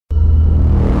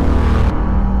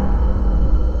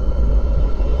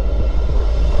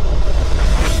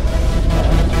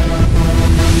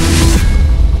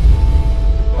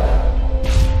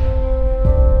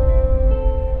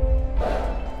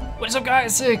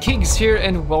guys, Kings here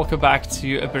and welcome back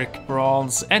to a Brick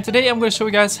Bronze, and today I'm going to show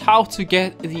you guys how to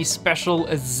get the special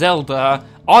ZELDA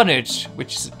HONEDGE,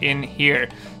 which is in here.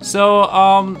 So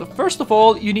first of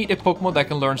all, you need a Pokemon that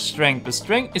can learn Strength, but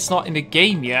Strength is not in the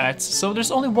game yet, so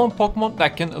there's only one Pokemon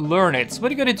that can learn it. So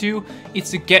what you gotta do is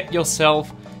to get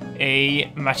yourself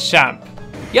a Machamp.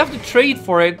 You have to trade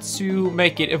for it to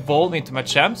make it evolve into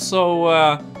Machamp,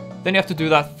 so then you have to do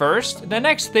that first. The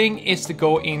next thing is to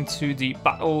go into the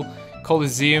Battle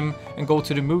Coliseum and go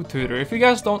to the move tutor. If you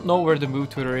guys don't know where the move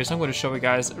tutor is, I'm going to show you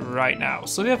guys right now.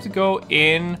 So we have to go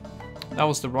in. That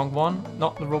was the wrong one,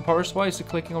 not the raw powers. Why is it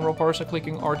clicking on raw powers? I'm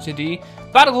clicking RTD.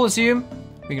 Battle Coliseum.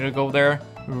 We're going to go there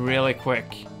really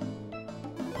quick.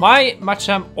 My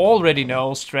Machamp already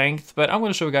knows Strength, but I'm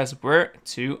going to show you guys where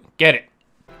to get it.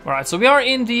 Alright, so we are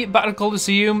in the Battle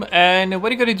Coliseum, and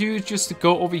what you're gonna do is just to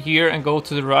go over here and go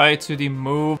to the right to the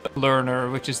Move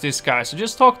Learner, which is this guy. So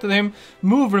just talk to him.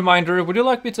 Move reminder, would you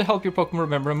like me to help your Pokemon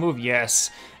remember a move? Yes.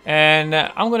 And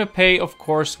I'm gonna pay, of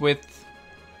course, with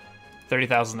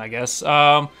 30,000, I guess.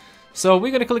 So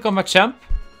we're gonna click on Machamp,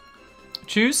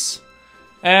 choose,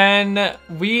 and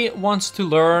we want to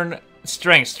learn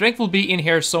Strength. Strength will be in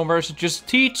here somewhere, so just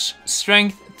teach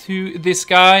Strength to this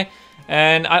guy.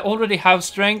 And I already have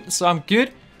Strength, so I'm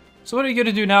good. So what we're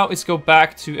gonna do now is go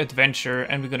back to Adventure,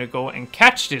 and we're gonna go and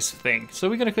catch this thing. So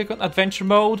we're gonna click on Adventure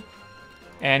mode,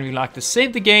 and we like to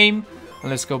save the game, and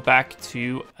let's go back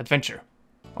to Adventure.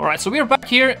 Alright, so we are back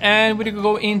here, and we're gonna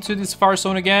go into the Safari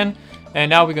Zone again, and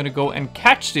now we're gonna go and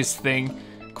catch this thing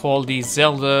called the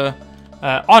ZELDA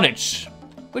HONEDGE,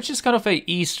 which is kind of a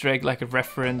Easter egg, like a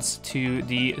reference to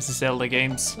the Zelda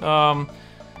games.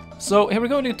 So here we're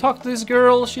going to talk to this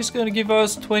girl. She's going to give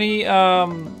us 20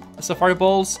 Safari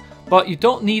Balls, but you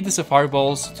don't need the Safari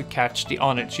Balls to catch the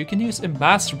HONEDGE. You can use a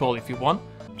Master Ball if you want.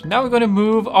 So now we're going to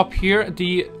move up here.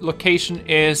 The location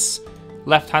is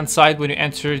left-hand side when you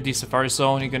enter the Safari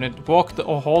Zone. You're going to walk the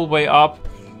whole way up,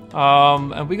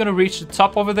 and we're going to reach the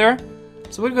top over there.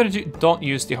 So what we're going to do, don't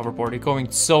use the hoverboard. You're going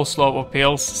so slow up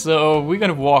hills. So we're going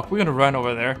to walk. We're going to run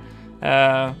over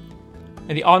there.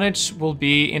 And the HONEDGE will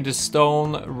be in the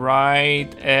stone right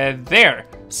there.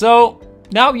 So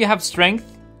now you have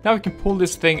Strength. Now we can pull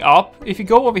this thing up. If you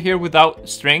go over here without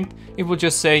Strength, it will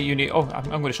just say you need... Oh, I'm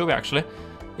going to show you actually.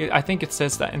 I think it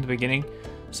says that in the beginning.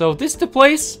 So this is the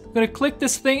place. I'm going to click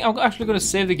this thing. I'm actually going to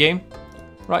save the game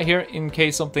right here in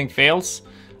case something fails.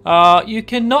 You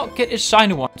cannot get a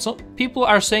shiny one. So people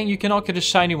are saying you cannot get a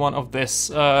shiny one of this.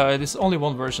 There's only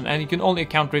one version, and you can only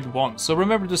encounter it once. So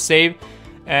remember to save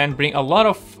and bring a lot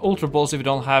of Ultra Balls if you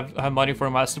don't have money for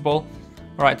a Master Ball.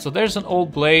 Alright, so there's an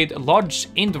old blade lodged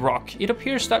in the rock. It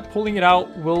appears that pulling it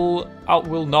out will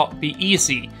not be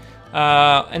easy.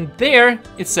 And there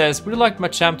it says, would you like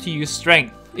Machamp to use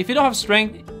Strength? If you don't have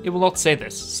Strength, it will not say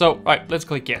this. So, alright, let's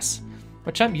click yes.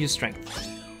 Machamp use Strength.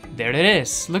 There it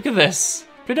is. Look at this.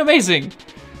 Pretty amazing.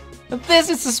 And this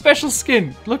is a special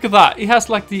skin. Look at that. It has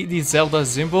like the Zelda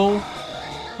symbol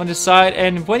on the side,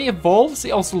 and when he evolves,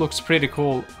 it also looks pretty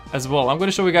cool as well. I'm going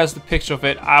to show you guys the picture of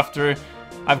it after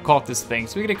I've caught this thing.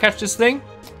 So we're going to catch this thing,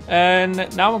 and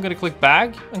now I'm going to click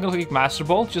bag. I'm going to click Master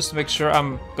Ball just to make sure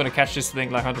I'm going to catch this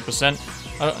thing like 100%.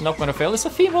 I'm not going to fail. It's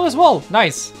a female as well.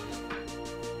 Nice.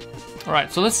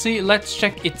 Alright, so let's see. Let's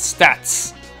check its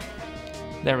stats.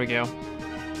 There we go.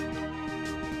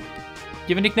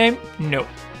 Give a nickname? No.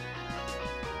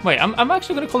 Wait, I'm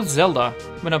actually going to call it Zelda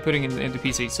when I'm putting it in the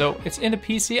PC. So it's in the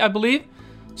PC, I believe.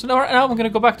 So now I'm going to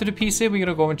go back to the PC. We're going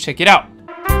to go and check it out.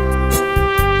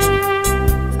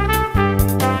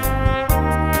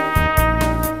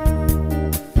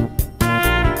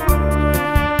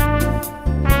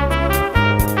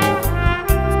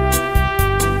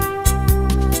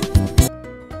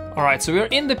 Alright, so we're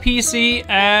in the PC,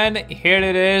 and here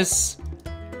it is.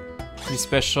 The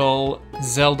special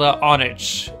ZELDA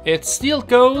HONEDGE. It's Steel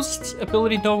Ghost,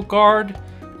 ability No Guard,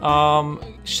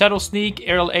 Shadow Sneak,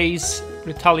 Aerial Ace,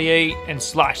 Retaliate, and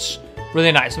Slash.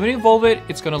 Really nice. When you evolve it,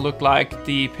 it's gonna look like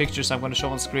the pictures I'm gonna show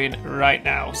on screen right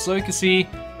now. So you can see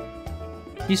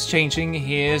he's changing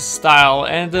his style,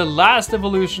 and the last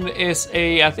evolution is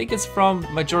I think it's from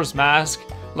Majora's Mask,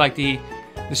 like the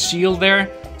shield there.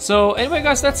 So anyway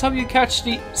guys, that's how you catch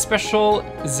the special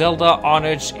ZELDA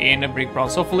HONEDGE in a Brick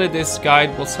Bronze. Hopefully this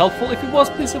guide was helpful. If it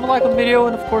was, please leave a like on the video,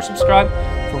 and of course subscribe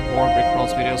for more Brick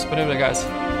Bronze videos. But anyway guys,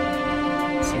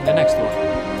 see you in the next one.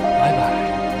 Bye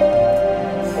bye.